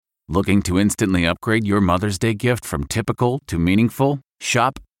Looking to instantly upgrade your Mother's Day gift from typical to meaningful?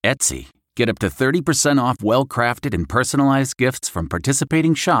 Shop Etsy. Get up to 30% off well-crafted and personalized gifts from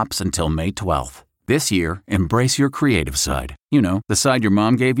participating shops until May 12th. This year, embrace your creative side. You know, the side your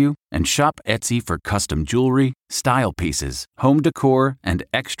mom gave you. And shop Etsy for custom jewelry, style pieces, home decor, and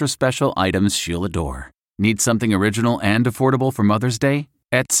extra special items she'll adore. Need something original and affordable for Mother's Day?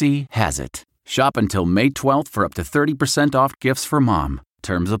 Etsy has it. Shop until May 12th for up to 30% off gifts for mom.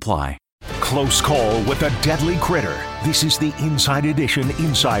 Terms apply. Close call with a deadly critter. This is the Inside Edition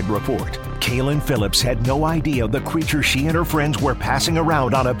Inside Report. Kaylin Phillips had no idea the creature she and her friends were passing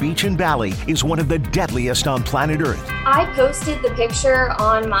around on a beach in Bali is one of the deadliest on planet Earth. I posted the picture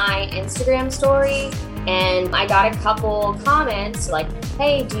on my Instagram story, and I got a couple comments like,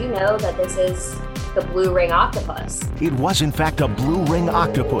 hey, do you know that this is the blue ring octopus? It was in fact a blue ring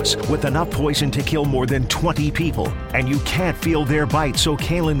octopus with enough poison to kill more than 20 people. And you can't feel their bite, so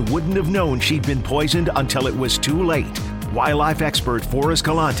Kaylin wouldn't have known she'd been poisoned until it was too late. Wildlife expert Forrest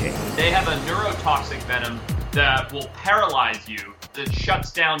Galante. They have a neurotoxic venom that will paralyze you, that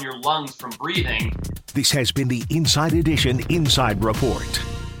shuts down your lungs from breathing. This has been the Inside Edition Inside Report.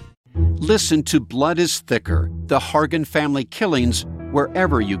 Listen to Blood is Thicker, the Hargan family killings,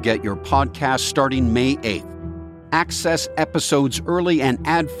 wherever you get your podcast starting May 8th. Access episodes early and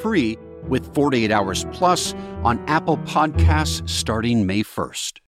ad-free with 48 Hours Plus on Apple Podcasts starting May 1st.